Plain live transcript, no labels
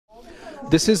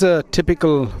This is a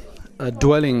typical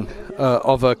dwelling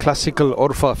of a classical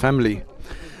Urfa family,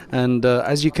 and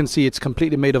as you can see, it's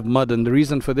completely made of mud. And the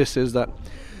reason for this is that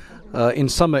in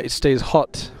summer it stays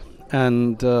hot,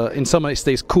 and in summer it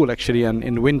stays cool actually, and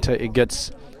in winter it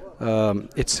gets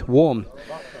it's warm.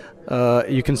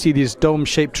 You can see these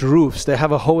dome-shaped roofs. They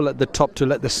have a hole at the top to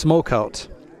let the smoke out,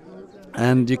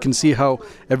 and you can see how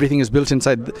everything is built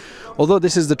inside. Although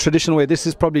this is the traditional way, this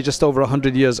is probably just over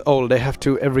 100 years old. They have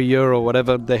to, every year or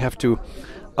whatever, they have to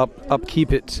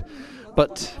upkeep it.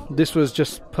 But this was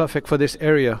just perfect for this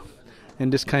area, in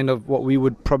this kind of what we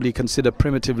would probably consider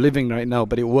primitive living right now,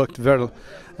 but it worked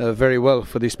very well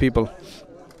for these people.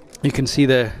 You can see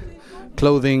their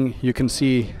clothing, you can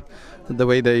see the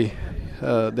way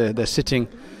they're sitting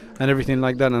and everything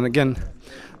like that. And again,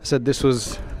 I said this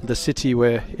was the city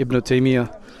where Ibn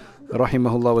Taymiyyah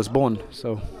rahimahullah was born.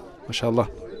 So mashallah.